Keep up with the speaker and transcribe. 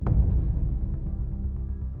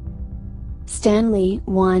Stanley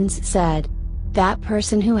once said, "That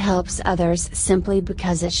person who helps others simply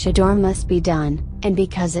because it should or must be done, and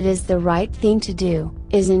because it is the right thing to do,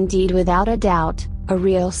 is indeed without a doubt, a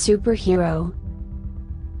real superhero."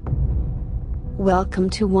 Welcome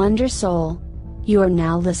to Wonder Soul. You are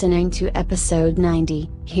now listening to episode 90,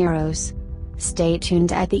 Heroes. Stay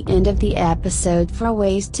tuned at the end of the episode for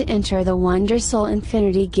ways to enter the Wonder Soul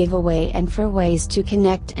Infinity giveaway and for ways to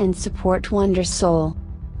connect and support Wonder Soul.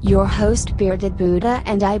 Your host Bearded Buddha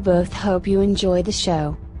and I both hope you enjoy the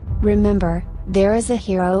show. Remember, there is a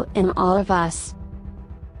hero in all of us.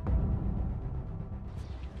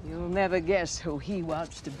 You'll never guess who he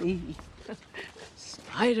wants to be.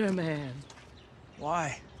 Spider-Man.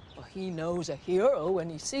 Why? Well, he knows a hero when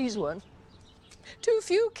he sees one. Too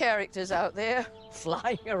few characters out there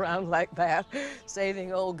flying around like that,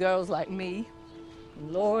 saving old girls like me.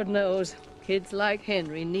 And Lord knows, kids like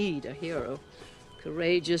Henry need a hero.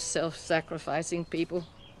 Courageous, self-sacrificing people,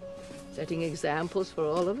 setting examples for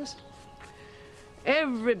all of us.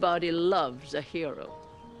 Everybody loves a hero.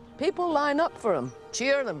 People line up for them,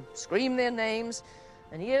 cheer them, scream their names,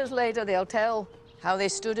 and years later they'll tell how they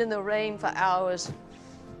stood in the rain for hours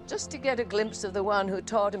just to get a glimpse of the one who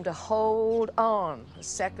taught him to hold on a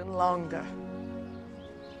second longer.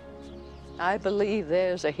 I believe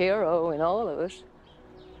there's a hero in all of us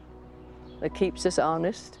that keeps us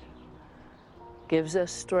honest, gives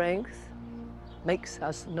us strength, makes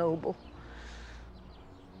us noble,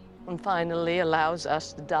 and finally allows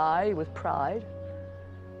us to die with pride,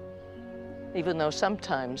 even though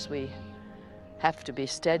sometimes we have to be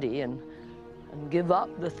steady and give up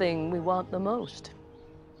the thing we want the most,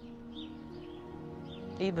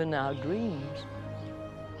 even our dreams.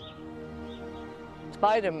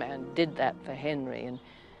 Spider-Man did that for Henry, and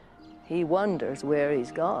he wonders where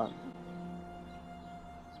he's gone.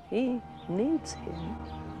 He needs him.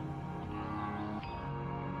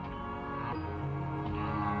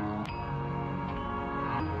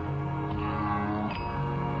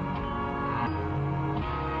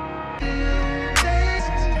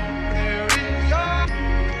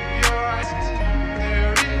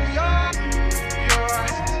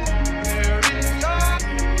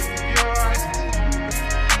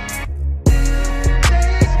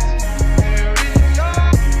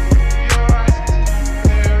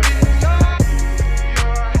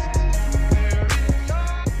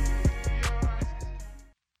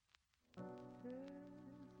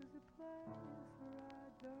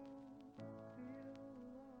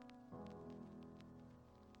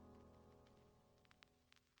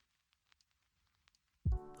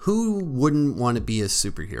 Who wouldn't want to be a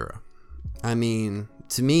superhero? I mean,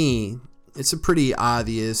 to me, it's a pretty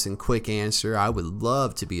obvious and quick answer. I would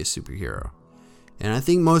love to be a superhero. And I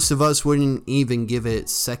think most of us wouldn't even give it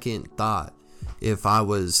second thought if I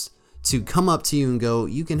was to come up to you and go,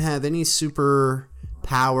 you can have any super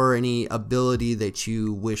power, any ability that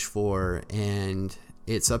you wish for, and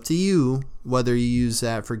it's up to you whether you use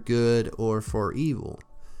that for good or for evil.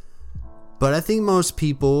 But I think most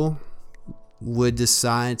people would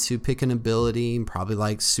decide to pick an ability, probably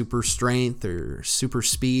like super strength or super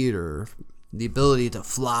speed or the ability to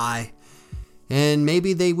fly, and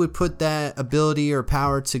maybe they would put that ability or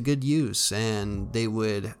power to good use, and they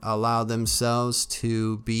would allow themselves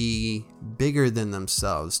to be bigger than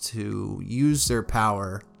themselves, to use their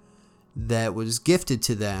power that was gifted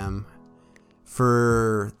to them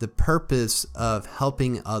for the purpose of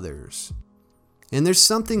helping others. And there's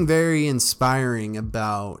something very inspiring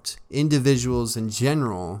about individuals in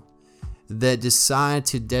general that decide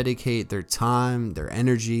to dedicate their time, their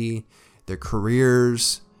energy, their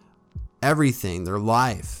careers, everything, their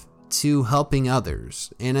life to helping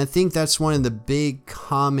others. And I think that's one of the big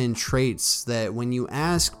common traits that when you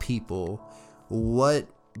ask people what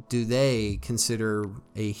do they consider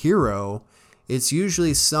a hero, it's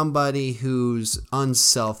usually somebody who's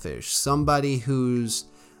unselfish, somebody who's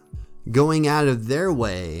going out of their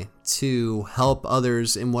way to help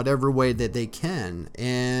others in whatever way that they can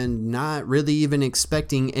and not really even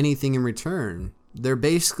expecting anything in return. They're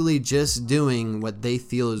basically just doing what they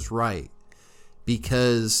feel is right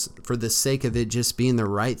because for the sake of it just being the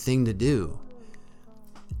right thing to do.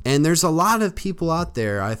 And there's a lot of people out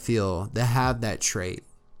there, I feel, that have that trait,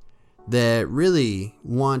 that really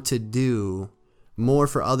want to do more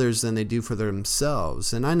for others than they do for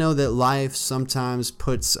themselves. And I know that life sometimes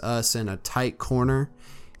puts us in a tight corner,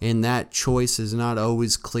 and that choice is not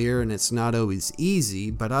always clear and it's not always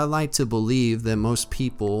easy, but I like to believe that most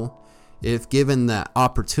people, if given the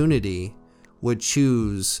opportunity, would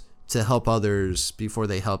choose to help others before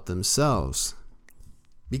they help themselves.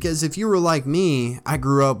 Because if you were like me, I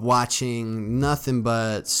grew up watching nothing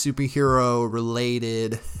but superhero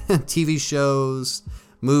related TV shows,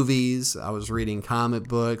 movies. I was reading comic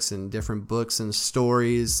books and different books and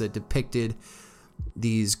stories that depicted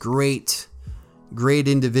these great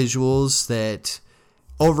individuals that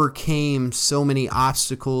overcame so many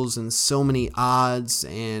obstacles and so many odds,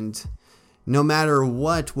 and no matter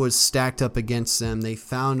what was stacked up against them, they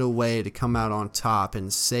found a way to come out on top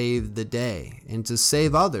and save the day and to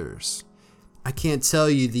save others. I can't tell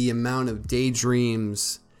you the amount of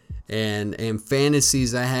daydreams and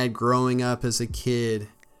fantasies I had growing up as a kid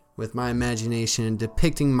with my imagination and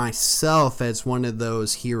depicting myself as one of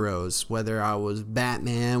those heroes, whether I was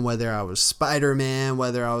Batman, whether I was Spider-Man,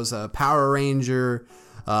 whether I was a Power Ranger,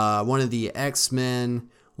 one of the X-Men,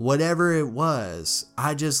 whatever it was.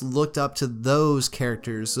 I just looked up to those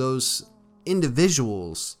characters, those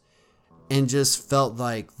individuals, and just felt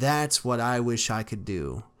like that's what I wish I could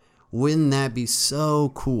do. Wouldn't that be so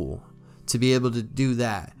cool to be able to do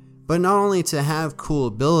that? But not only to have cool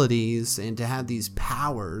abilities and to have these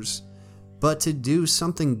powers, but to do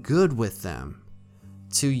something good with them,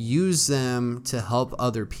 to use them to help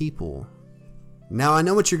other people. Now, I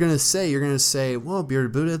know what you're going to say. You're going to say, well,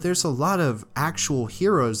 Bearded Buddha, there's a lot of actual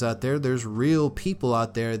heroes out there. There's real people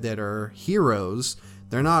out there that are heroes.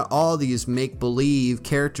 They're not all these make-believe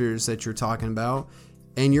characters that you're talking about.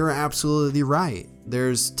 And you're absolutely right.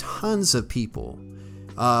 There's tons of people,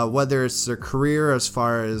 whether it's their career as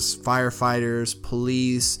far as firefighters,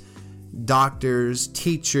 police, doctors,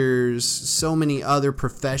 teachers, so many other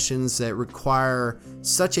professions that require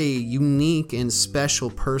such a unique and special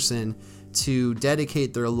person to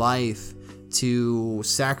dedicate their life to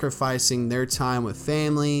sacrificing their time with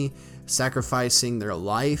family, sacrificing their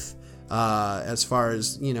life, as far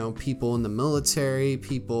as, people in the military,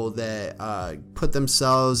 people that put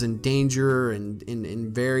themselves in danger and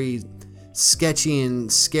in very sketchy and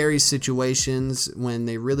scary situations when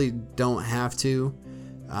they really don't have to.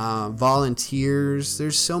 Volunteers.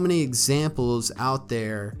 There's so many examples out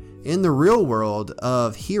there in the real world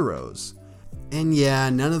of heroes. And yeah,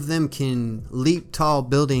 none of them can leap tall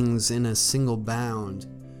buildings in a single bound,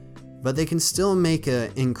 but they can still make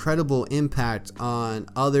an incredible impact on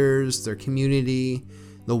others, their community,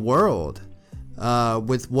 the world,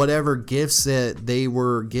 with whatever gifts that they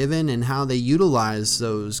were given and how they utilize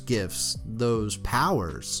those gifts, those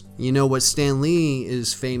powers. You know what Stan Lee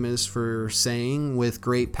is famous for saying, with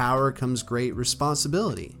great power comes great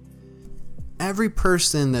responsibility. Every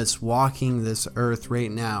person that's walking this earth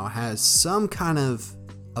right now has some kind of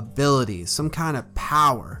ability, some kind of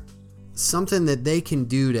power, something that they can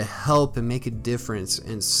do to help and make a difference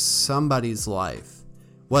in somebody's life.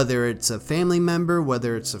 Whether it's a family member,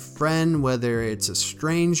 whether it's a friend, whether it's a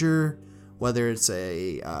stranger, whether it's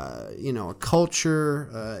a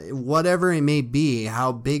culture, whatever it may be,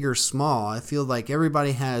 how big or small, I feel like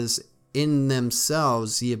everybody has in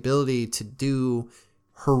themselves the ability to do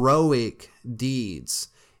heroic deeds,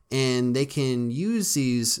 and they can use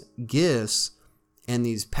these gifts and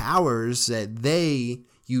these powers that they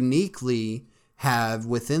uniquely have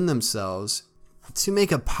within themselves to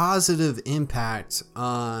make a positive impact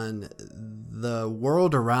on the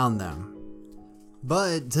world around them.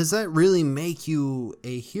 But does that really make you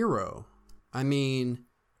a hero? I mean,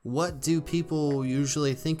 what do people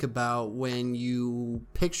usually think about when you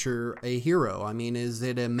picture a hero? I mean, is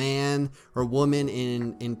it a man or woman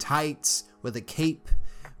in tights with a cape,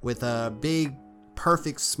 with a big,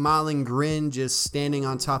 perfect, smiling grin, just standing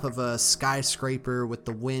on top of a skyscraper with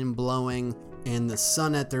the wind blowing and the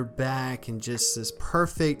sun at their back, and just this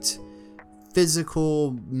perfect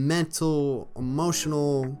physical, mental,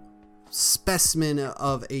 emotional specimen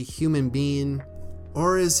of a human being?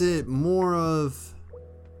 Or is it more of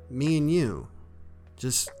me and you,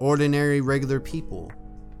 just ordinary, regular people,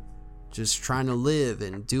 just trying to live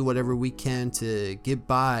and do whatever we can to get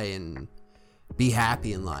by and be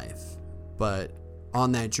happy in life, but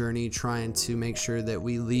on that journey trying to make sure that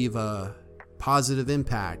we leave a positive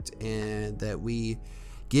impact and that we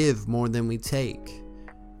give more than we take?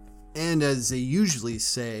 And as they usually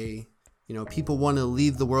say, people want to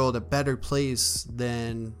leave the world a better place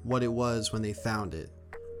than what it was when they found it.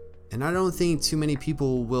 And I don't think too many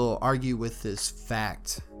people will argue with this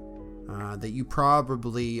fact that you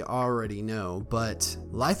probably already know, but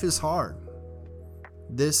life is hard.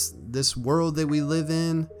 This world that we live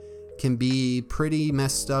in can be pretty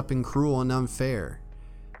messed up and cruel and unfair.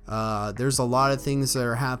 There's a lot of things that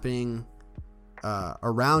are happening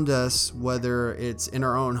around us, whether it's in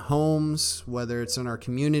our own homes, whether it's in our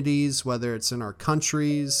communities, whether it's in our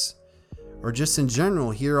countries, or just in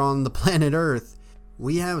general here on the planet Earth,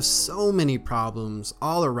 We have so many problems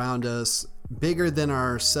all around us, bigger than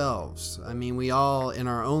ourselves. I mean, we all in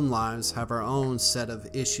our own lives have our own set of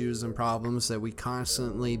issues and problems that we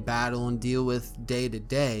constantly battle and deal with day to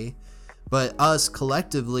day. But us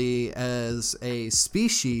collectively as a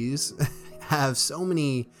species have so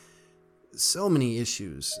many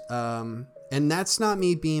issues. And that's not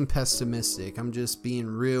me being pessimistic. I'm just being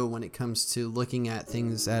real when it comes to looking at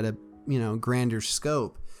things at a, grander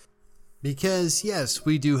scope. Because yes,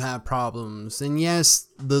 we do have problems, and yes,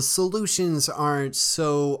 the solutions aren't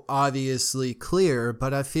so obviously clear,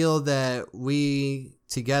 but I feel that we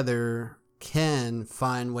together can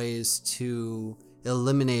find ways to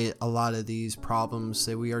eliminate a lot of these problems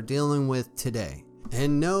that we are dealing with today.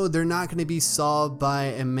 And no, they're not going to be solved by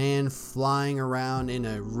a man flying around in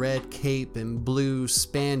a red cape and blue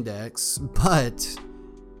spandex, but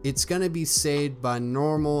it's going to be saved by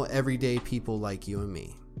normal, everyday people like you and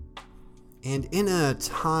me. And in a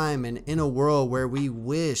time and in a world where we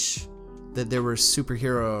wish that there were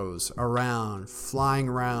superheroes around, flying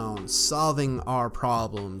around, solving our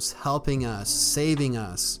problems, helping us, saving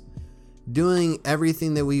us, doing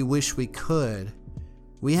everything that we wish we could,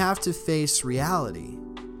 we have to face reality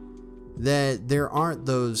that there aren't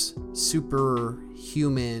those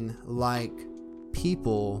superhuman-like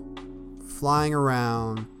people flying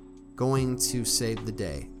around going to save the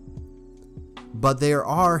day. But there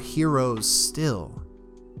are heroes still.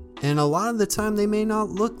 And a lot of the time they may not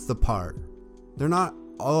look the part. They're not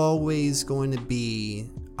always going to be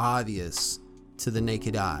obvious to the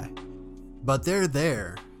naked eye. But they're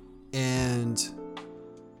there. And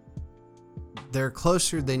they're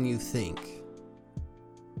closer than you think.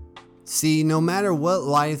 See, no matter what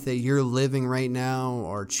life that you're living right now,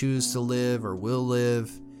 or choose to live, or will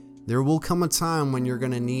live, there will come a time when you're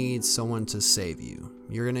going to need someone to save you.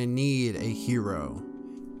 You're going to need a hero.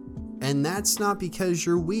 And that's not because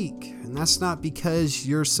you're weak. And that's not because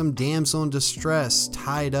you're some damsel in distress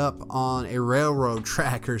tied up on a railroad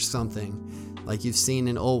track or something, like you've seen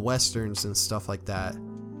in old westerns and stuff like that.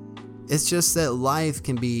 It's just that life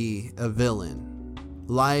can be a villain.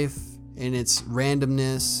 Life in its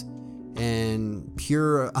randomness and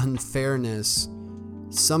pure unfairness,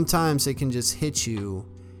 sometimes it can just hit you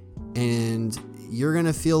and you're going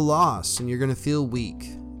to feel lost and you're going to feel weak.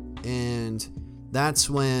 And that's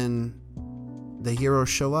when the heroes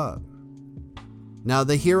show up. Now,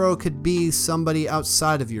 the hero could be somebody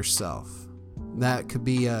outside of yourself. That could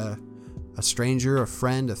be a stranger, a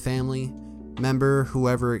friend, a family member,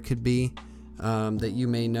 whoever it could be, that you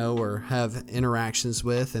may know or have interactions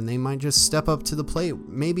with, and they might just step up to the plate,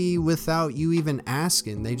 maybe without you even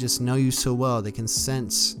asking. They just know you so well, they can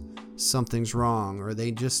sense something's wrong, or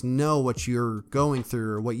they just know what you're going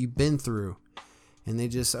through or what you've been through, and they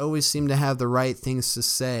just always seem to have the right things to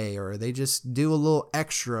say, or they just do a little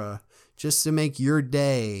extra just to make your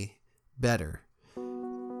day better.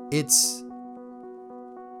 It's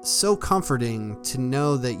so comforting to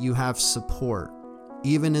know that you have support,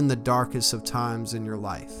 even in the darkest of times in your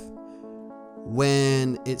life.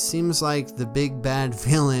 When it seems like the big bad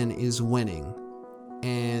villain is winning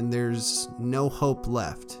and there's no hope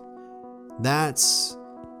left, that's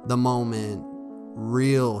the moment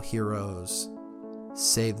real heroes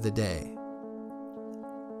save the day.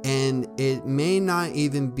 And it may not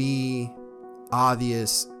even be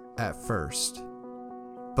obvious at first,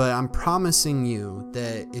 but I'm promising you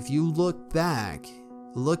that if you look back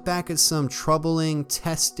at some troubling,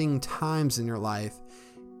 testing times in your life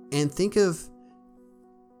and think of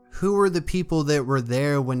who were the people that were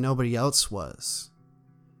there when nobody else was.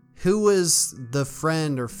 Who was the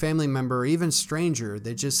friend or family member or even stranger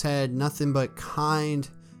that just had nothing but kind,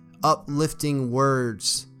 uplifting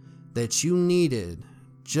words that you needed?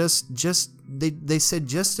 They said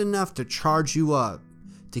just enough to charge you up,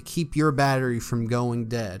 to keep your battery from going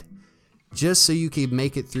dead, just so you could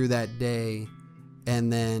make it through that day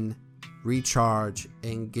and then recharge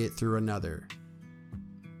and get through another.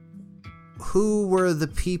 Who were the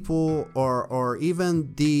people or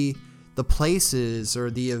even the places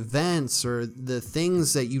or the events or the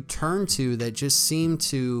things that you turn to that just seem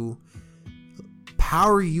to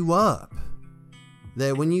power you up?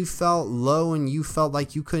 That when you felt low and you felt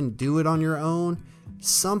like you couldn't do it on your own,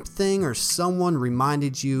 something or someone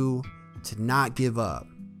reminded you to not give up.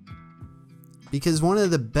 Because one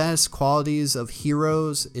of the best qualities of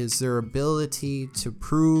heroes is their ability to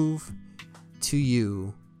prove to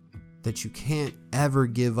you that you can't ever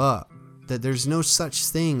give up. That there's no such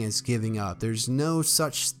thing as giving up. There's no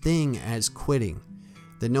such thing as quitting.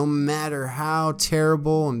 That no matter how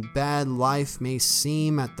terrible and bad life may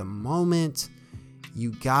seem at the moment,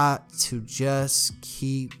 You got to just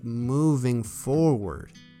keep moving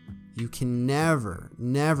forward. You can never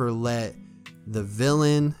let the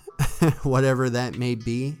villain, whatever that may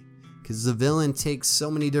be, because the villain takes so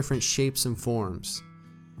many different shapes and forms.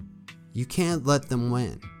 You can't let them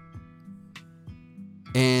win.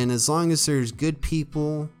 And as long as there's good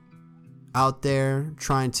people out there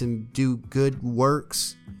trying to do good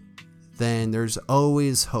works, then there's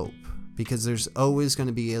always hope. Because there's always going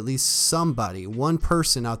to be at least somebody, one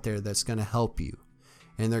person out there that's going to help you.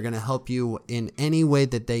 And they're going to help you in any way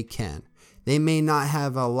that they can. They may not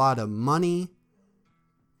have a lot of money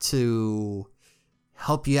to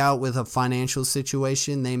help you out with a financial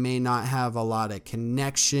situation. They may not have a lot of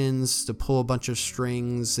connections to pull a bunch of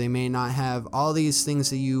strings. They may not have all these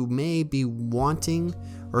things that you may be wanting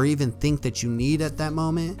or even think that you need at that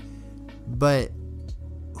moment. But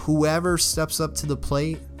whoever steps up to the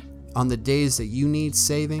plate on the days that you need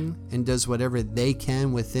saving and does whatever they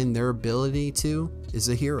can within their ability to is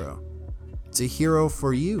a hero. It's a hero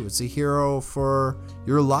for you. It's a hero for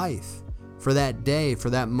your life, for that day, for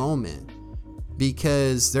that moment.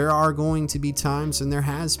 Because there are going to be times, and there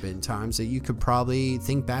has been times, that you could probably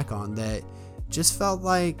think back on that just felt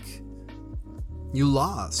like you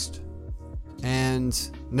lost. And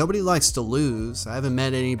nobody likes to lose. I haven't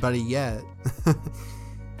met anybody yet.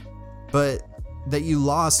 But that you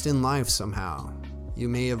lost in life somehow. You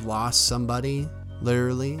may have lost somebody,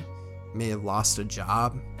 literally. You may have lost a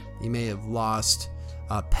job. You may have lost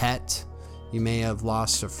a pet. You may have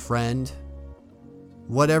lost a friend.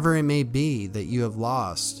 Whatever it may be that you have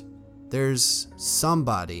lost, there's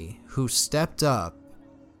somebody who stepped up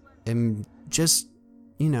and just,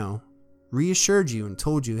 reassured you and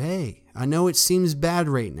told you, hey, I know it seems bad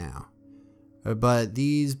right now, but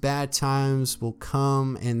these bad times will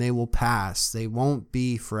come and they will pass. They won't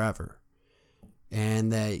be forever.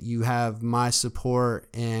 And that you have my support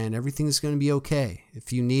and everything's going to be okay.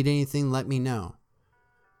 If you need anything, let me know.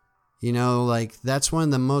 That's one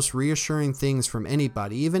of the most reassuring things from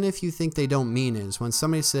anybody, even if you think they don't mean it, is when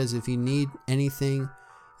somebody says, if you need anything,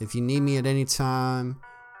 if you need me at any time,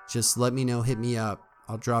 just let me know, hit me up.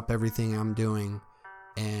 I'll drop everything I'm doing,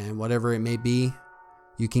 and whatever it may be,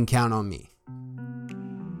 you can count on me.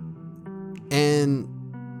 And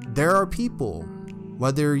there are people,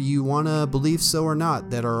 whether you want to believe so or not,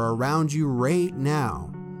 that are around you right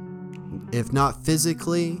now. If not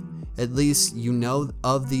physically, at least you know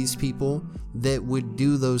of these people that would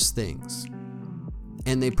do those things.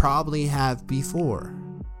 And they probably have before.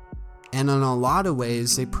 And in a lot of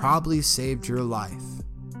ways, they probably saved your life.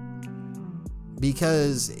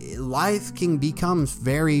 Because life can become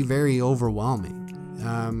very, very overwhelming.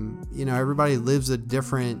 Everybody lives a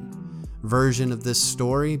different version of this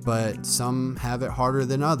story, but some have it harder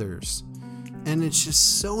than others. And it's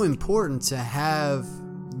just so important to have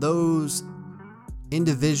those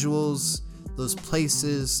individuals, those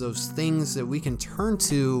places, those things that we can turn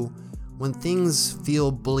to when things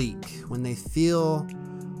feel bleak, when they feel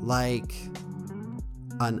like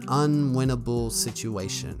an unwinnable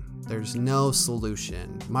situation. There's no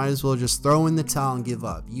solution. Might as well just throw in the towel and give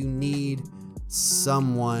up. You need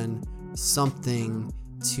someone, something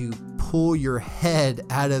to pull your head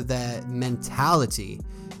out of that mentality,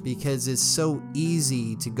 because it's so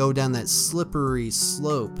easy to go down that slippery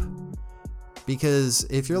slope. Because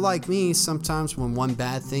if you're like me, sometimes when one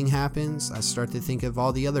bad thing happens, I start to think of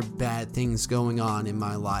all the other bad things going on in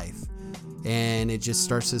my life. And it just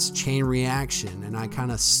starts this chain reaction, and I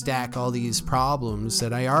kind of stack all these problems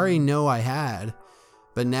that I already know I had.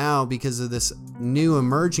 But now, because of this new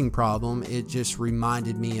emerging problem, it just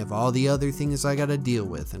reminded me of all the other things I got to deal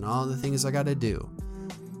with and all the things I got to do.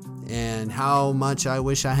 And how much I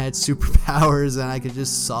wish I had superpowers and I could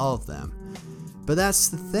just solve them. But that's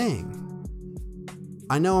the thing.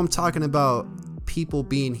 I know I'm talking about people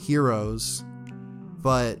being heroes,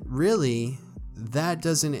 but really, that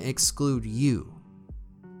doesn't exclude you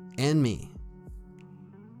and me.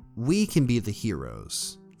 We can be the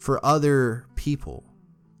heroes for other people.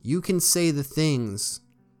 You can say the things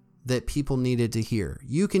that people needed to hear.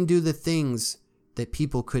 You can do the things that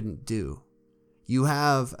people couldn't do. You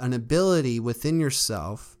have an ability within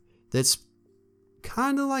yourself that's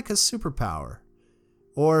kind of like a superpower.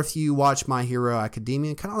 Or if you watch My Hero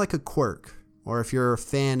Academia, kind of like a quirk. Or if you're a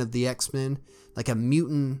fan of the X-Men, like a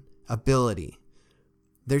mutant ability.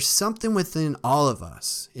 There's something within all of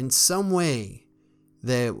us in some way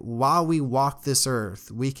that while we walk this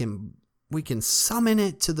earth, we can summon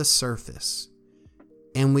it to the surface,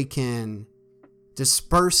 and we can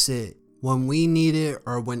disperse it when we need it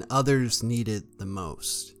or when others need it the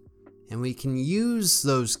most. And we can use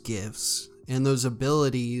those gifts and those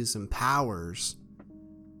abilities and powers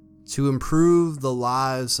to improve the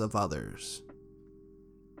lives of others.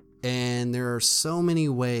 And there are so many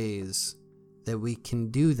ways that we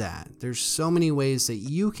can do that. There's so many ways that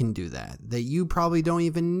you can do that you probably don't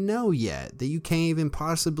even know yet, that you can't even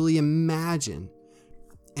possibly imagine.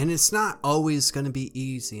 And it's not always going to be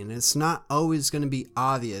easy, and it's not always going to be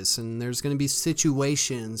obvious, and there's going to be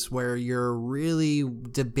situations where you're really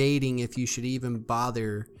debating if you should even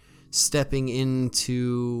bother stepping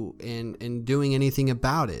into and doing anything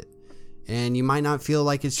about it. And you might not feel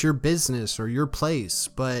like it's your business or your place,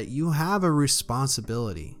 but you have a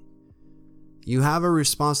responsibility. You have a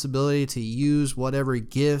responsibility to use whatever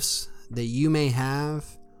gifts that you may have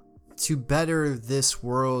to better this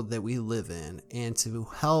world that we live in and to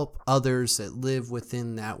help others that live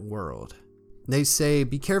within that world. They say,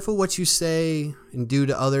 be careful what you say and do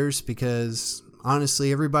to others, because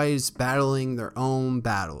honestly, everybody's battling their own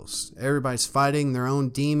battles. Everybody's fighting their own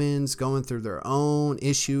demons, going through their own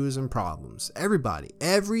issues and problems.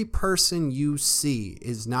 Every person you see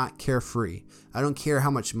is not carefree. I don't care how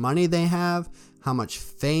much money they have, how much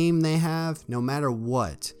fame they have, no matter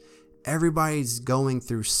what. Everybody's going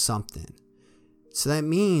through something. So that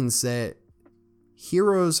means that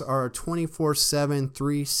heroes are a 24/7,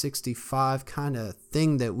 365 kind of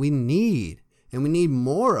thing that we need, and we need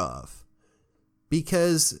more of.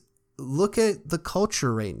 Because look at the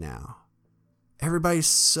culture right now. Everybody's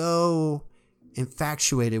so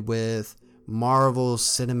infatuated with Marvel's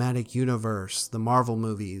cinematic universe, the Marvel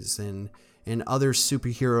movies, and other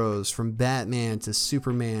superheroes, from Batman to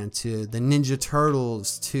Superman to the Ninja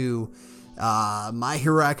Turtles to My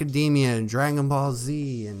Hero Academia and Dragon Ball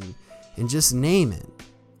Z and just name it.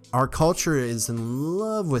 Our culture is in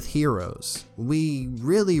love with heroes. We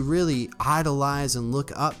really, really idolize and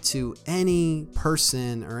look up to any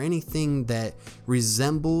person or anything that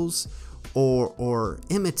resembles or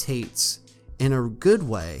imitates in a good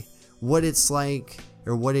way what it's like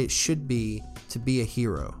or what it should be to be a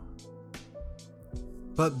hero.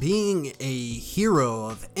 But being a hero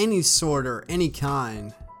of any sort or any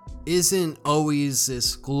kind isn't always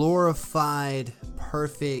this glorified,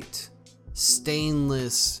 perfect,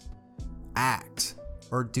 stainless act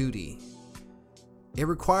or duty. It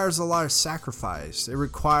requires a lot of sacrifice. It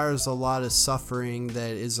requires a lot of suffering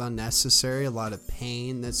that is unnecessary, a lot of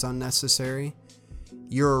pain that's unnecessary.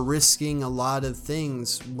 You're risking a lot of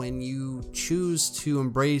things when you choose to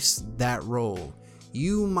embrace that role.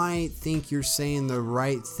 You might think you're saying the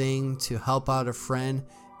right thing to help out a friend,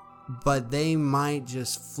 but they might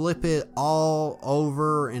just flip it all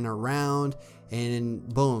over and around, and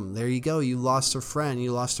boom, there you go. You lost a friend.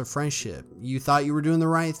 You lost a friendship. You thought you were doing the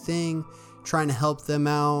right thing, trying to help them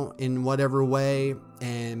out in whatever way,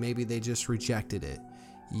 and maybe they just rejected it.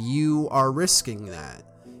 You are risking that.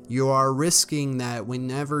 You are risking that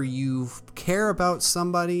whenever you care about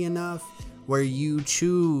somebody enough where you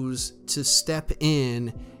choose to step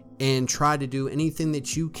in and try to do anything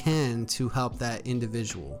that you can to help that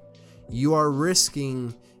individual. You are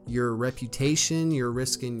risking your reputation, you're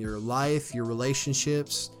risking your life, your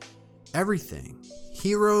relationships, everything.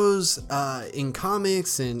 Heroes in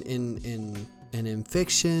comics and in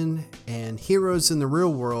fiction, and heroes in the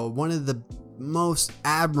real world, one of the most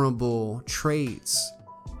admirable traits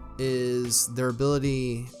is their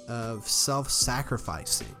ability of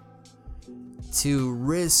self-sacrificing, to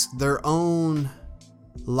risk their own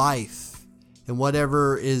life and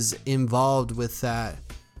whatever is involved with that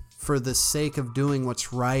for the sake of doing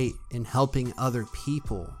what's right and helping other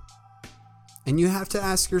people. And you have to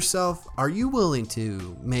ask yourself, are you willing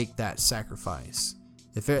to make that sacrifice?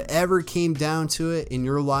 If it ever came down to it in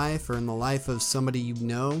your life or in the life of somebody you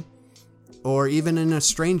know, or even in a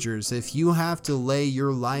stranger's, if you have to lay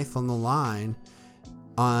your life on the line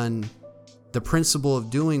on the principle of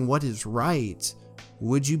doing what is right,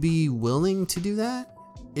 would you be willing to do that?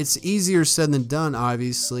 It's easier said than done,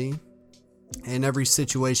 obviously, and every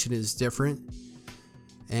situation is different.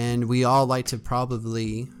 And we all like to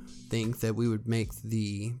probably think that we would make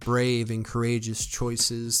the brave and courageous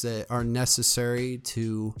choices that are necessary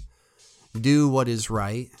to do what is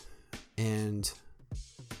right, and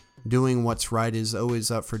doing what's right is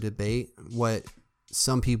always up for debate. What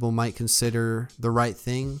some people might consider the right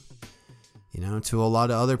thing, to a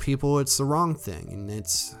lot of other people, it's the wrong thing. And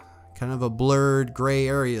it's kind of a blurred gray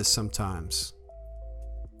area sometimes.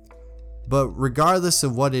 But regardless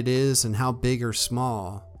of what it is and how big or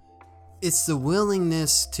small, it's the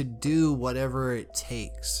willingness to do whatever it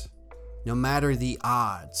takes, no matter the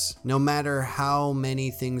odds, no matter how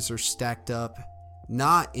many things are stacked up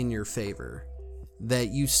not in your favor, that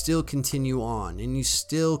you still continue on and you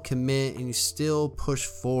still commit and you still push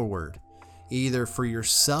forward, either for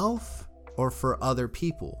yourself or for other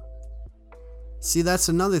people. See, that's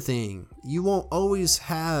another thing. You won't always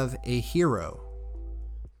have a hero.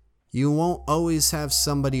 You won't always have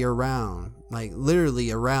somebody around, like literally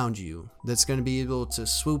around you, that's going to be able to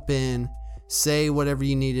swoop in, say whatever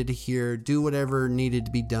you needed to hear, do whatever needed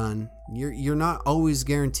to be done. You're not always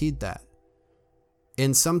guaranteed that.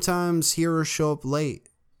 And sometimes heroes show up late.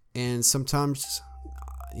 And sometimes,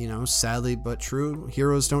 sadly but true,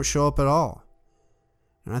 heroes don't show up at all.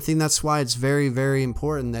 And I think that's why it's very, very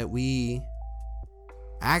important that we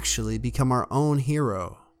actually become our own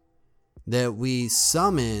hero. That we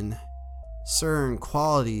summon certain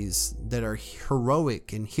qualities that are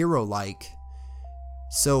heroic and hero-like.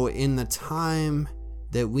 So in the time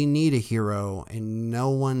that we need a hero and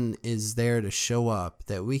no one is there to show up,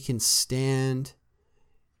 that we can stand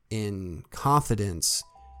in confidence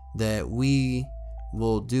that we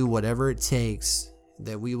will do whatever it takes,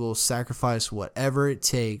 that we will sacrifice whatever it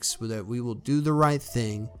takes, that we will do the right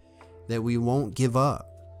thing, that we won't give up,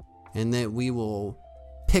 and that we will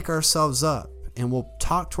pick ourselves up and we'll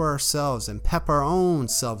talk to ourselves and pep our own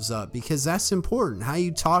selves up, because that's important. How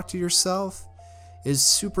you talk to yourself is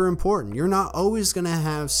super important. You're not always going to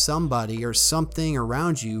have somebody or something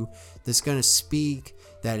around you that's going to speak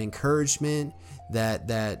that encouragement,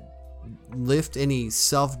 that lift any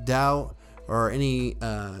self-doubt or any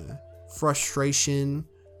frustration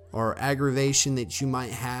or aggravation that you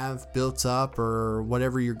might have built up or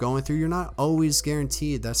whatever you're going through. You're not always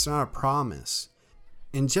guaranteed. That's not a promise.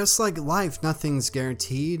 And just like life, nothing's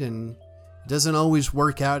guaranteed and it doesn't always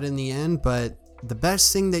work out in the end, but the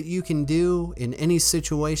best thing that you can do in any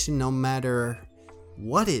situation, no matter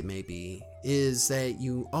what it may be, is that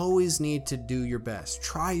you always need to do your best.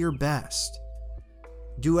 Try your best.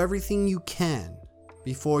 Do everything you can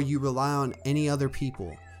before you rely on any other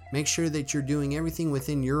people. Make sure that you're doing everything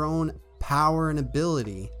within your own power and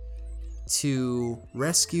ability to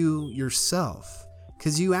rescue yourself,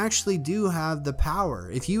 because you actually do have the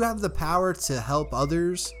power. If you have the power to help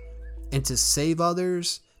others and to save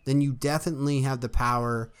others, then you definitely have the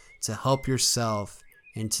power to help yourself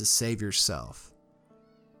and to save yourself.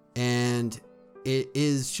 And it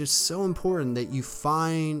is just so important that you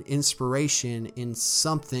find inspiration in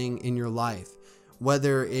something in your life,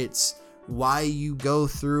 whether it's why you go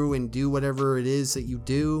through and do whatever it is that you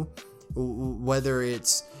do, whether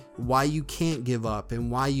it's why you can't give up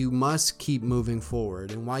and why you must keep moving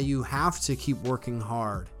forward and why you have to keep working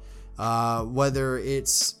hard, whether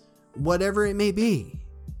it's whatever it may be.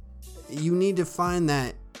 You need to find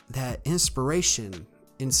that inspiration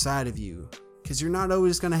inside of you, because you're not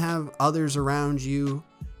always going to have others around you,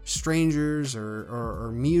 strangers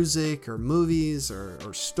or music or movies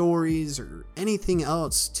or stories or anything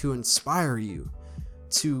else to inspire you,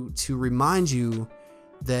 to remind you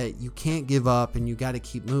that you can't give up and you got to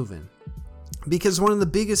keep moving. Because one of the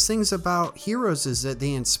biggest things about heroes is that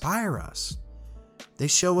they inspire us. They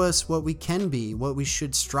show us what we can be, what we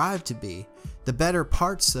should strive to be, the better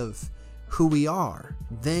parts of who we are.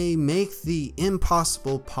 They make the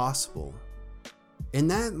impossible possible. And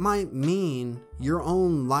that might mean your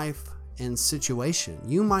own life and situation.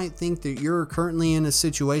 You might think that you're currently in a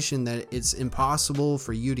situation that it's impossible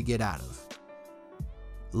for you to get out of.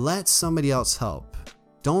 Let somebody else help.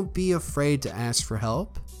 Don't be afraid to ask for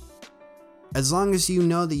help. As long as you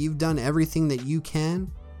know that you've done everything that you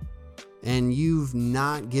can and you've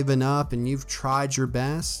not given up and you've tried your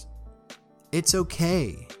best, it's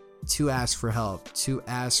okay to ask for help, to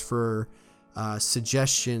ask for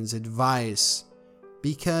suggestions, advice,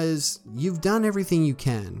 because you've done everything you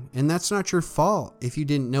can, and that's not your fault if you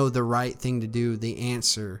didn't know the right thing to do, the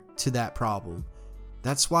answer to that problem.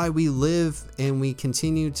 That's why we live and we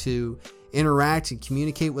continue to interact and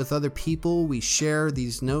communicate with other people. We share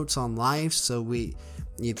these notes on life, so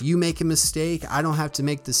if you make a mistake, I don't have to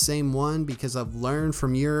make the same one, because I've learned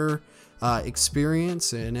from your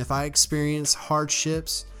experience. And if I experience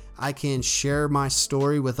hardships, I can share my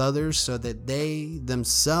story with others so that they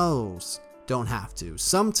themselves don't have to.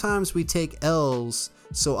 Sometimes we take L's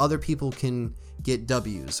so other people can get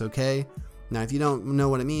W's, okay? Now, if you don't know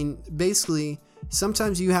what I mean, basically,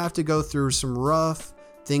 sometimes you have to go through some rough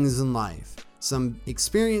things in life, some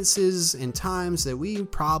experiences and times that we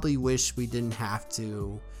probably wish we didn't have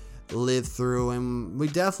to live through, and we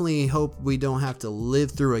definitely hope we don't have to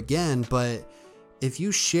live through again. But if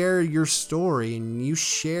you share your story and you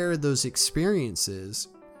share those experiences,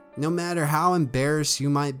 no matter how embarrassed you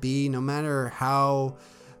might be, no matter how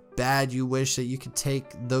bad you wish that you could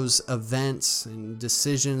take those events and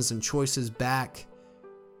decisions and choices back,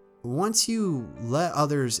 once you let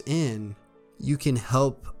others in, you can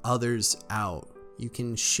help others out. You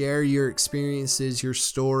can share your experiences, your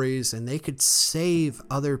stories, and they could save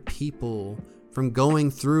other people from going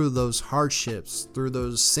through those hardships, through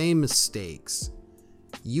those same mistakes.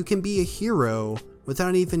 You can be a hero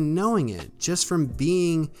without even knowing it, just from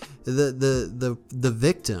being the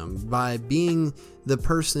victim, by being the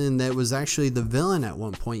person that was actually the villain at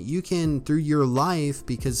one point. You can, through your life,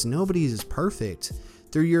 because nobody is perfect,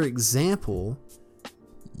 through your example,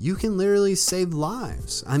 you can literally save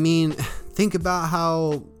lives. I mean, think about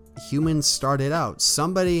how humans started out.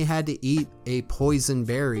 Somebody had to eat a poison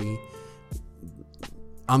berry,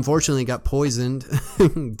 unfortunately got poisoned,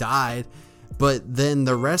 died, but then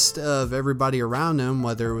the rest of everybody around him,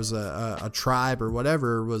 whether it was a tribe or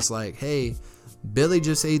whatever, was like, hey, Billy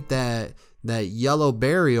just ate that yellow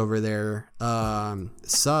berry over there.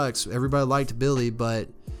 Sucks. Everybody liked Billy, but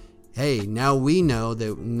hey, now we know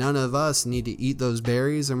that none of us need to eat those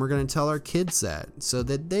berries, and we're going to tell our kids that so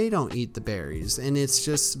that they don't eat the berries. And it's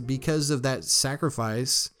just because of that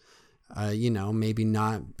sacrifice, maybe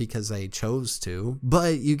not because they chose to,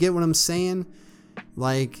 but you get what I'm saying?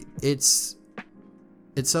 Like, it's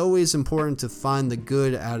always important to find the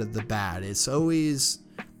good out of the bad. It's always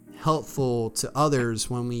helpful to others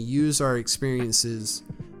when we use our experiences,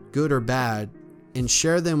 good or bad, and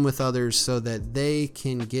share them with others so that they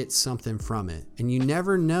can get something from it. And you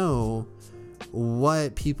never know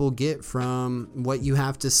what people get from what you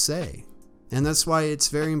have to say. And that's why it's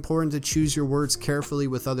very important to choose your words carefully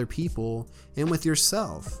with other people and with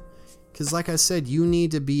yourself. Because like I said, you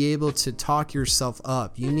need to be able to talk yourself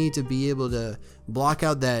up. You need to be able to block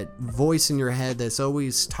out that voice in your head that's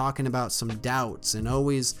always talking about some doubts and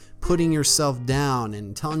always putting yourself down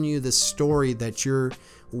and telling you the story that you're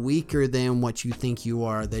weaker than what you think you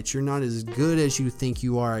are, that you're not as good as you think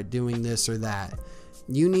you are at doing this or that.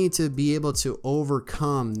 You need to be able to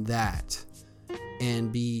overcome that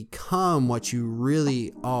and become what you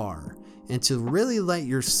really are, and to really let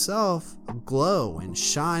yourself glow and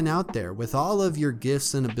shine out there with all of your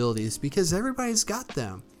gifts and abilities, because everybody's got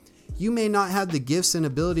them. You may not have the gifts and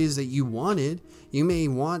abilities that you wanted. You may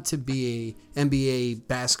want to be a NBA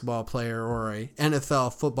basketball player or a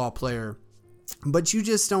NFL football player, but you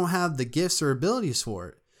just don't have the gifts or abilities for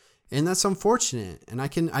it. And that's unfortunate. And I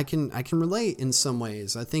can relate in some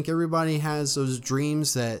ways. I think everybody has those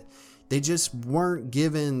dreams that they just weren't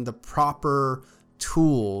given the proper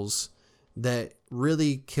tools that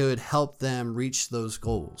really could help them reach those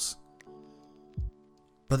goals.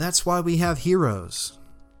 But that's why we have heroes.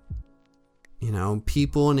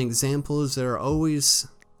 People and examples that are always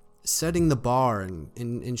setting the bar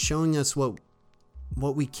and showing us what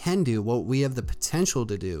we can do, what we have the potential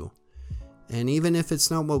to do. And even if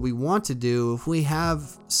it's not what we want to do, if we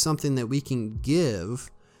have something that we can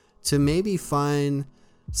give, to maybe find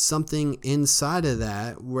something inside of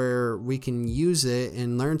that where we can use it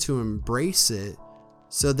and learn to embrace it,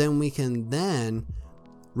 so then we can then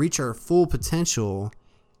reach our full potential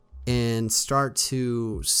and start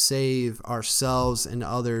to save ourselves and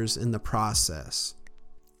others in the process.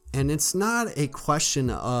 And it's not a question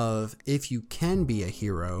of if you can be a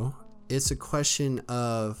hero, it's a question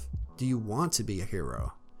of, do you want to be a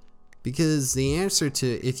hero? Because the answer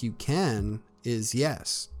to if you can is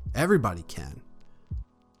yes. Everybody can,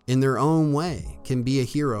 in their own way, can be a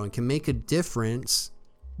hero and can make a difference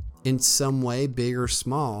in some way, big or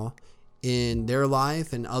small, in their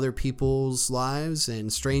life and other people's lives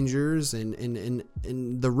and strangers, and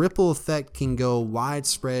the ripple effect can go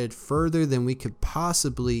widespread further than we could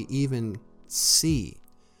possibly even see.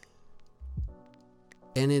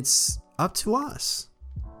 And it's up to us.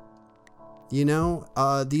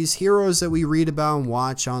 These heroes that we read about and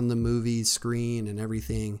watch on the movie screen and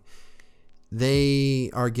everything,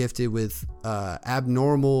 they are gifted with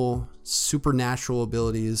abnormal supernatural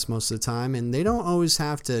abilities most of the time, and they don't always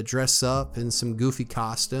have to dress up in some goofy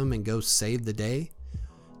costume and go save the day.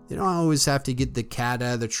 They don't always have to get the cat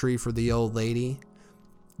out of the tree for the old lady.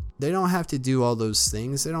 They don't have to do all those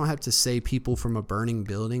things. They don't have to save people from a burning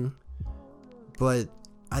building. But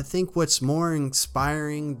I think what's more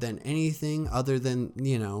inspiring than anything, other than,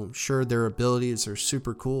 sure, their abilities are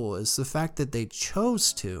super cool, is the fact that they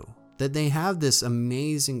chose to. That they have this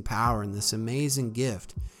amazing power and this amazing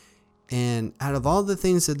gift. And out of all the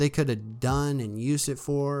things that they could have done and used it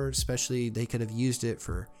for, especially they could have used it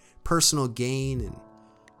for personal gain, and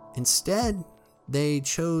instead they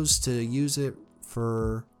chose to use it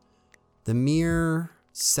for the mere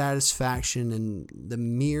satisfaction and the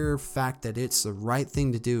mere fact that it's the right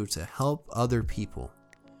thing to do to help other people.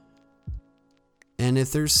 And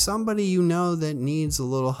if there's somebody that needs a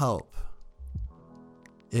little help,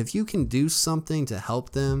 if you can do something to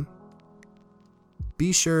help them,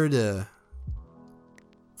 be sure to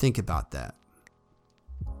think about that.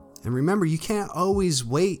 And remember, you can't always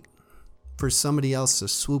wait for somebody else to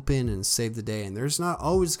swoop in and save the day. And there's not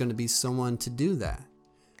always going to be someone to do that.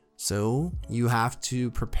 So you have to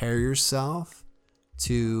prepare yourself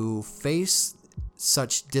to face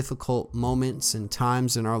such difficult moments and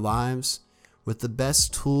times in our lives with the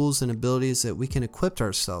best tools and abilities that we can equip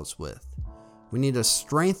ourselves with. We need to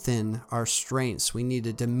strengthen our strengths. We need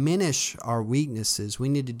to diminish our weaknesses. We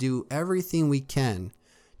need to do everything we can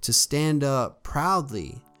to stand up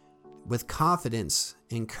proudly with confidence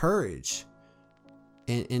and courage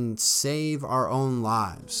and save our own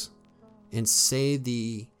lives and save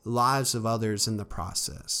the lives of others in the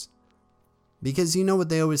process. Because you know what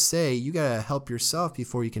they always say, you gotta help yourself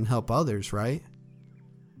before you can help others, right?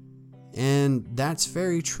 And that's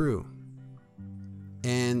very true.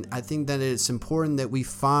 And I think that it's important that we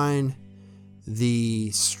find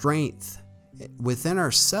the strength within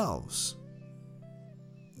ourselves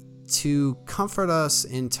to comfort us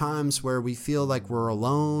in times where we feel like we're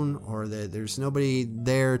alone or that there's nobody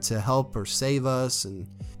there to help or save us, and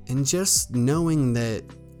just knowing that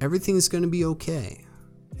everything's going to be okay.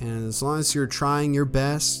 And as long as you're trying your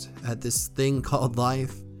best at this thing called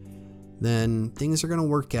life, then things are going to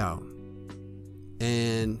work out.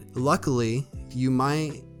 And luckily, you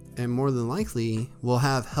might, and more than likely, will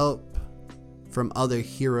have help from other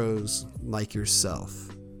heroes like yourself.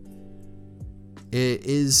 It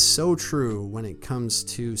is so true when it comes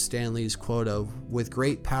to Stan Lee's quote of, "With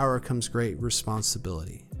great power comes great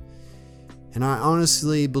responsibility." And I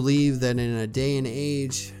honestly believe that in a day and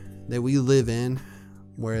age that we live in,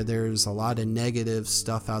 where there's a lot of negative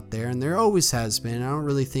stuff out there, and there always has been, I don't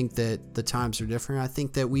really think that the times are different. I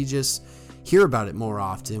think that we just hear about it more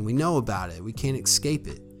often. We know about it. We can't escape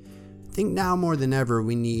it. I think now more than ever,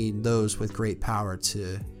 we need those with great power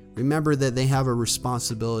to remember that they have a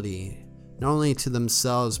responsibility, not only to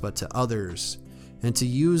themselves, but to others, and to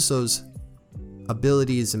use those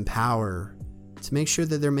abilities and power to make sure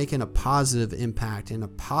that they're making a positive impact and a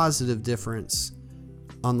positive difference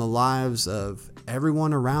on the lives of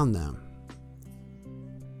everyone around them.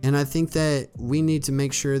 And I think that we need to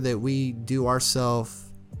make sure that we do ourselves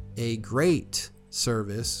a great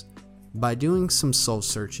service by doing some soul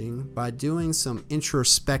searching, by doing some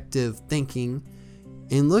introspective thinking,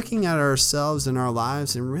 and looking at ourselves and our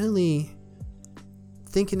lives and really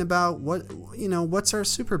thinking about what's our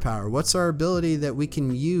superpower, what's our ability that we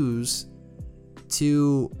can use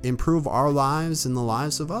to improve our lives and the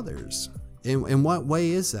lives of others. In what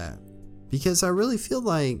way is that? Because I really feel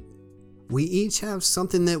like we each have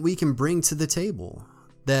something that we can bring to the table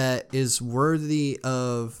that is worthy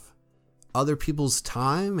of other people's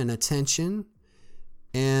time and attention.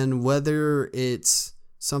 And whether it's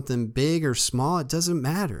something big or small, it doesn't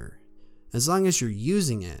matter, as long as you're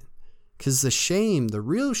using it. Because the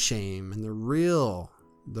real shame and the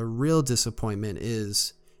real disappointment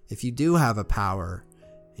is if you do have a power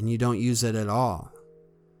and you don't use it at all.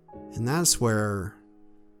 And that's where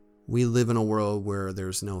we live in a world where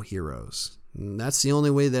there's no heroes. And that's the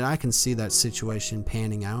only way that I can see that situation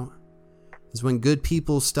panning out, is when good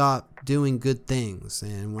people stop doing good things,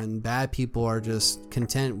 and when bad people are just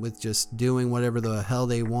content with just doing whatever the hell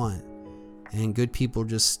they want, and good people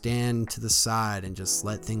just stand to the side and just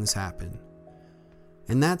let things happen.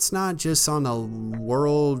 And that's not just on a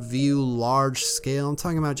worldview large scale. I'm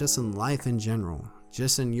talking about just in life in general,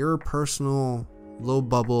 just in your personal little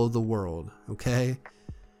bubble of the world, okay?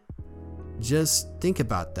 Just think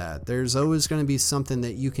about that. There's always going to be something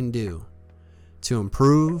that you can do to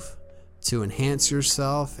improve, to enhance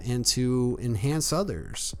yourself, and to enhance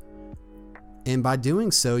others. And by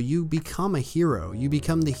doing so, you become a hero. You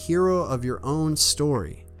become the hero of your own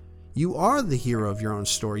story. You are the hero of your own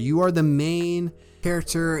story. You are the main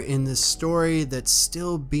character in this story that's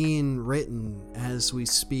still being written as we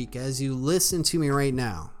speak, as you listen to me right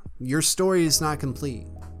now. Your story is not complete.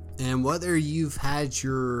 And whether you've had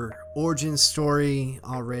your origin story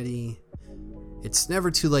already, it's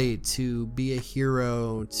never too late to be a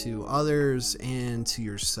hero to others and to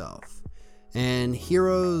yourself. And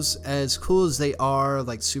heroes, as cool as they are,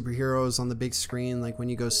 like superheroes on the big screen, like when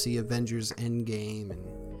you go see Avengers Endgame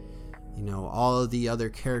and all of the other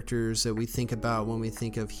characters that we think about when we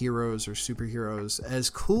think of heroes or superheroes, as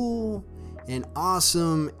cool and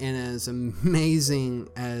awesome and as amazing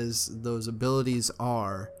as those abilities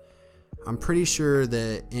are, I'm pretty sure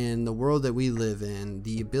that in the world that we live in,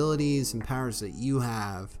 the abilities and powers that you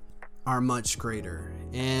have are much greater.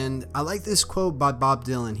 And I like this quote by Bob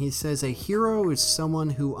Dylan. He says, "A hero is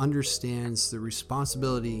someone who understands the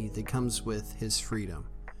responsibility that comes with his freedom."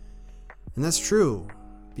 And that's true,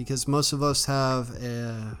 because most of us have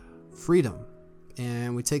freedom,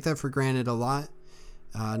 and we take that for granted a lot.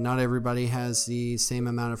 Not everybody has the same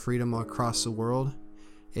amount of freedom across the world.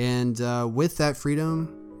 And with that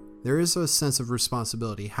freedom, there is a sense of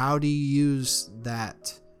responsibility. How do you use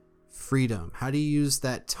that freedom? How do you use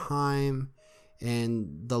that time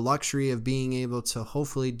and the luxury of being able to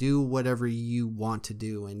hopefully do whatever you want to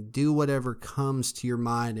do and do whatever comes to your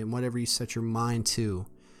mind and whatever you set your mind to?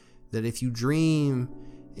 That if you dream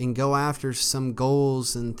and go after some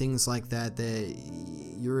goals and things like that, that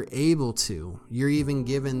you're able to, you're even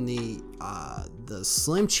given the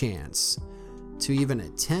slim chance to even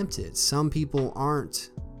attempt it. Some people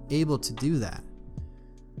aren't able to do that.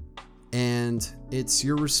 And it's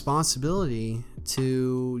your responsibility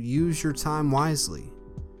to use your time wisely.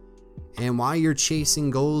 And while you're chasing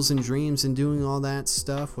goals and dreams and doing all that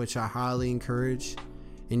stuff, which I highly encourage,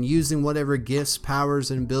 and using whatever gifts,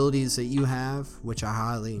 powers, and abilities that you have, which I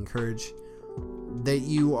highly encourage, that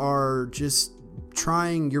you are just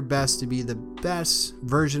trying your best to be the best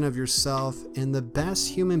version of yourself and the best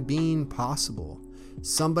human being possible.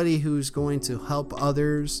 Somebody who's going to help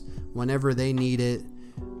others whenever they need it,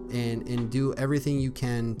 and do everything you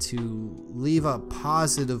can to leave a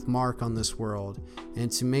positive mark on this world,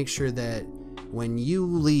 and to make sure that when you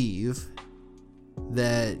leave,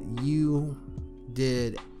 that you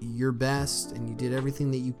did your best and you did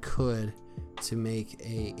everything that you could to make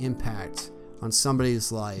an impact on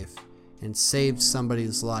somebody's life and save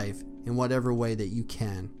somebody's life in whatever way that you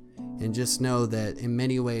can. And just know that in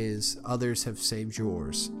many ways others have saved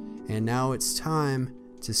yours, and now it's time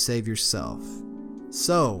to save yourself.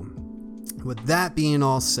 So, with that being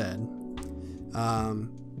all said,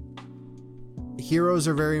 heroes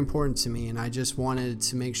are very important to me, and I just wanted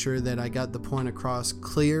to make sure that I got the point across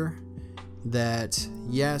clear that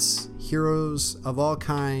yes, heroes of all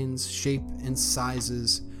kinds, shape, and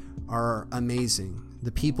sizes are amazing.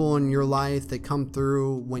 The people in your life that come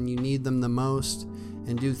through when you need them the most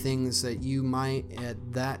and do things that you might at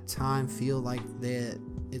that time feel like that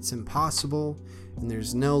it's impossible and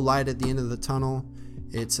there's no light at the end of the tunnel.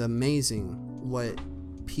 It's amazing what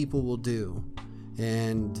people will do,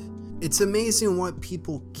 and it's amazing what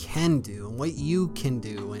people can do and what you can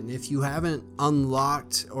do. And if you haven't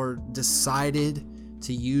unlocked or decided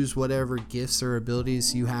to use whatever gifts or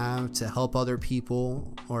abilities you have to help other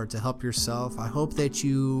people or to help yourself, I hope that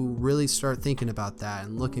you really start thinking about that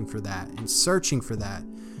and looking for that and searching for that,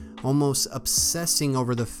 almost obsessing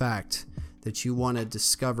over the fact that you want to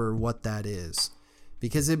discover what that is,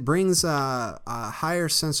 because it brings a higher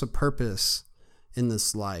sense of purpose in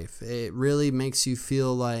this life. It really makes you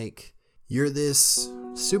feel like you're this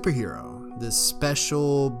superhero, this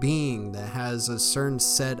special being that has a certain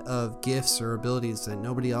set of gifts or abilities that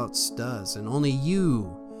nobody else does, and only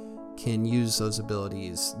you can use those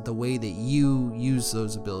abilities the way that you use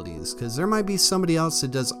those abilities. Because there might be somebody else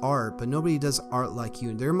that does art, but nobody does art like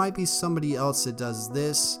you. There might be somebody else that does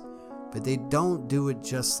this, but they don't do it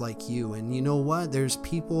just like you. And you know what? There's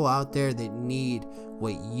people out there that need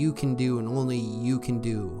what you can do and only you can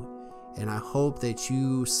do. And I hope that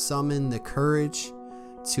you summon the courage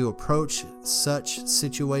to approach such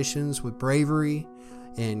situations with bravery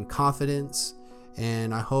and confidence.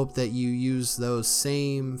 And I hope that you use those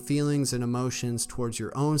same feelings and emotions towards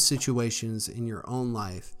your own situations in your own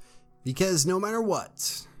life. Because no matter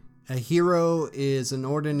what, a hero is an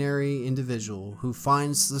ordinary individual who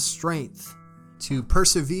finds the strength to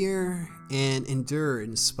persevere and endure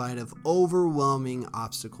in spite of overwhelming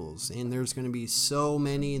obstacles. And there's going to be so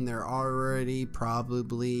many, and there already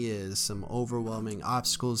probably is some overwhelming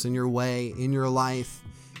obstacles in your way, in your life,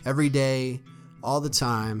 every day, all the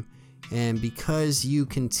time. And because you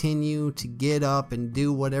continue to get up and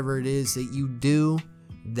do whatever it is that you do,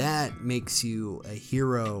 that makes you a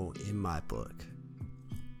hero in my book.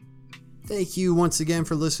 Thank you once again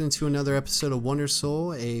for listening to another episode of Wonder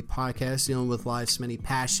Soul, a podcast dealing with life's many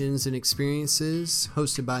passions and experiences,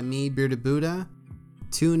 hosted by me, Bearded Buddha.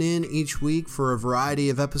 Tune in each week for a variety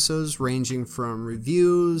of episodes ranging from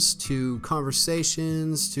reviews to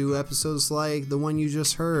conversations to episodes like the one you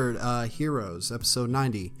just heard, Heroes, episode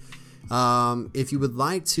 90. If you would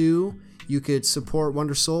like to, you could support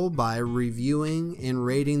Wonder Soul by reviewing and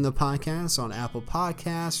rating the podcast on Apple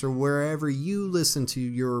Podcasts or wherever you listen to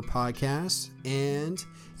your podcast. And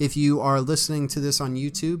if you are listening to this on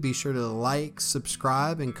YouTube, be sure to like,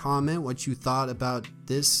 subscribe, and comment what you thought about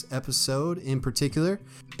this episode in particular.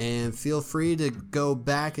 And feel free to go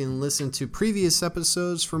back and listen to previous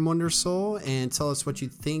episodes from Wonder Soul and tell us what you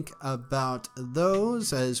think about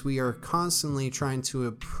those, as we are constantly trying to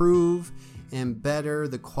improve and better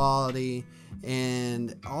the quality,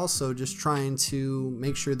 and also just trying to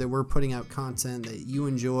make sure that we're putting out content that you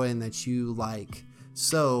enjoy and that you like.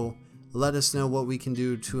 So Let us know what we can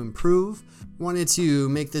do to improve. Wanted to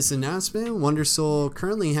make this announcement. Wondersoul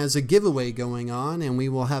currently has a giveaway going on, and we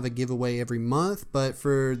will have a giveaway every month. But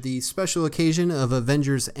for the special occasion of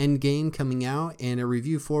Avengers Endgame coming out, and a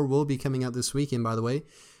review for will be coming out this weekend, by the way,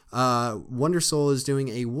 Wondersoul is doing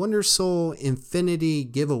a Wondersoul Infinity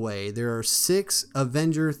giveaway. There are 6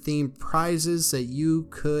 Avenger-themed prizes that you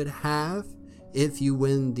could have if you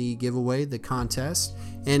win the giveaway, the contest.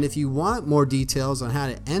 And if you want more details on how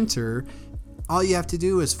to enter, all you have to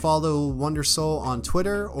do is follow Wondersoul on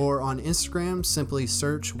Twitter or on Instagram. Simply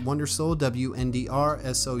search Wondersoul,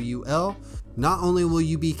 WNDRSOUL. Not only will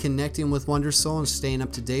you be connecting with Wondersoul and staying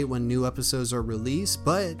up to date when new episodes are released,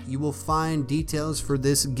 but you will find details for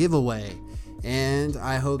this giveaway. And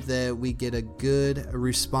I hope that we get a good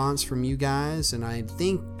response from you guys. And I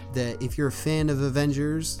think that if you're a fan of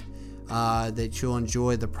Avengers, that you'll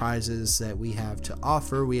enjoy the prizes that we have to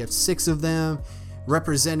offer. We have 6 of them,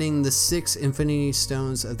 representing the 6 Infinity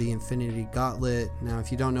Stones of the Infinity Gauntlet. Now,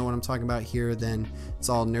 if you don't know what I'm talking about here, then it's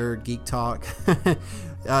all nerd geek talk.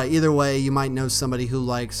 Either way, you might know somebody who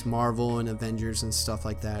likes Marvel and Avengers and stuff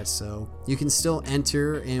like that, so you can still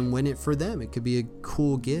enter and win it for them. It could be a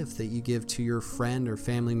cool gift that you give to your friend or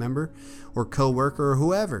family member or coworker or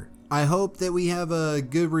whoever. I hope that we have a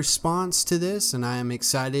good response to this, and I am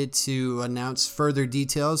excited to announce further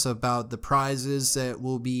details about the prizes that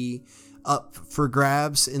will be up for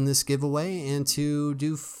grabs in this giveaway, and to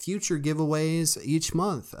do future giveaways each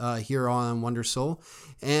month here on Wondersoul.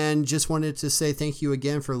 And just wanted to say thank you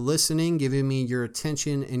again for listening, giving me your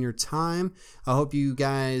attention and your time. I hope you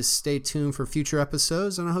guys stay tuned for future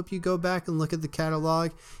episodes, and I hope you go back and look at the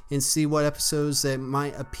catalog and see what episodes that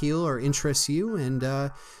might appeal or interest you, and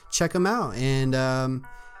check them out. And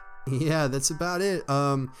yeah, that's about it.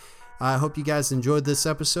 I hope you guys enjoyed this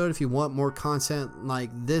episode. If you want more content like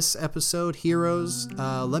this episode, Heroes,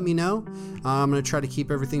 let me know. I'm going to try to keep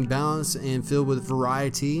everything balanced and filled with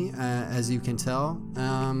variety, as you can tell.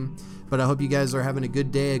 But I hope you guys are having a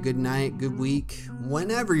good day, a good night, good week,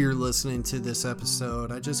 whenever you're listening to this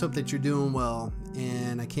episode. I just hope that you're doing well,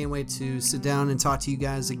 and I can't wait to sit down and talk to you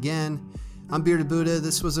guys again. I'm Bearded Buddha.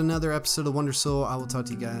 This was another episode of Wondersoul. I will talk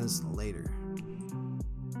to you guys later.